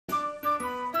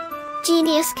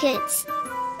Genius Kids.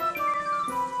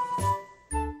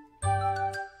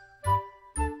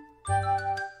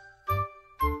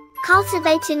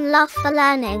 Cultivating love for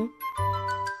learning.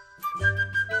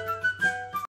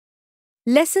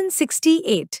 Lesson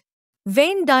 68.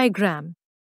 Venn diagram.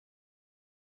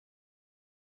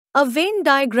 A Venn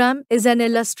diagram is an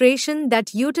illustration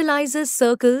that utilizes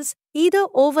circles, either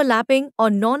overlapping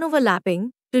or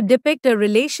non-overlapping, to depict a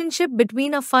relationship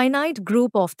between a finite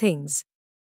group of things.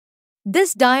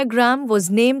 This diagram was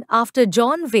named after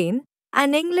John Venn,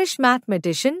 an English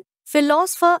mathematician,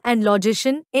 philosopher and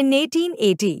logician in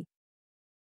 1880.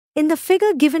 In the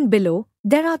figure given below,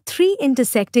 there are three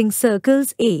intersecting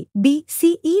circles A, B,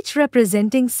 C, each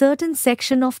representing certain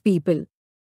section of people.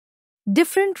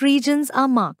 Different regions are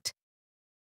marked.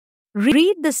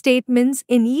 Read the statements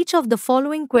in each of the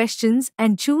following questions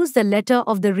and choose the letter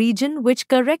of the region which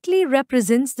correctly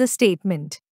represents the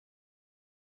statement.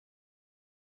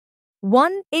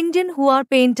 1. Indian who are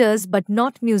painters but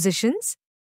not musicians.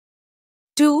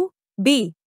 2.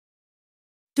 B.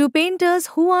 2 painters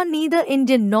who are neither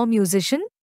Indian nor musician.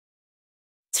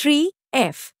 3.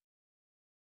 F.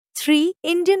 3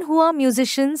 Indian who are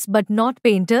musicians but not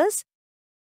painters.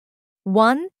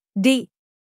 1. D.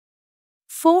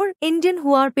 4 Indian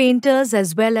who are painters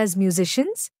as well as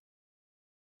musicians.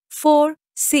 4.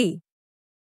 C.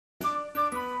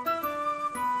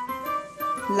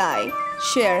 Like,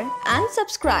 share and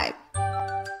subscribe.